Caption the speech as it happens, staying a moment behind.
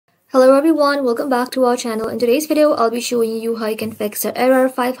Hello everyone, welcome back to our channel. In today's video, I'll be showing you how you can fix the error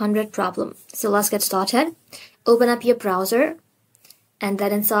 500 problem. So let's get started. Open up your browser and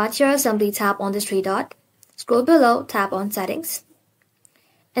then inside here, simply tap on this three dot. Scroll below, tap on settings.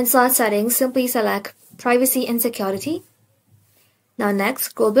 Inside settings, simply select privacy and security. Now next,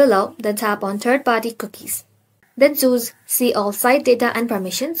 scroll below, then tap on third-party cookies. Then choose see all site data and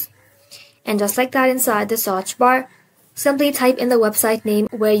permissions. And just like that, inside the search bar, simply type in the website name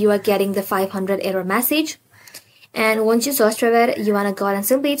where you are getting the 500 error message. And once you search for it, you want to go ahead and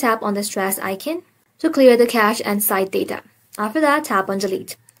simply tap on the trash icon to clear the cache and site data. After that, tap on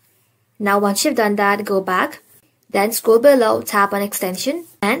delete. Now once you've done that, go back. Then scroll below, tap on extension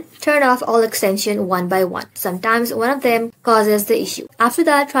and turn off all extension one by one. Sometimes one of them causes the issue. After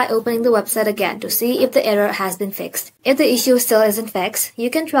that, try opening the website again to see if the error has been fixed. If the issue still isn't fixed, you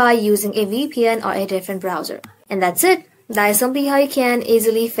can try using a VPN or a different browser. And that's it. That is simply how you can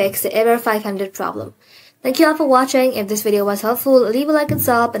easily fix the error 500 problem. Thank you all for watching. If this video was helpful, leave a like and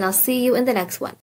sub, and I'll see you in the next one.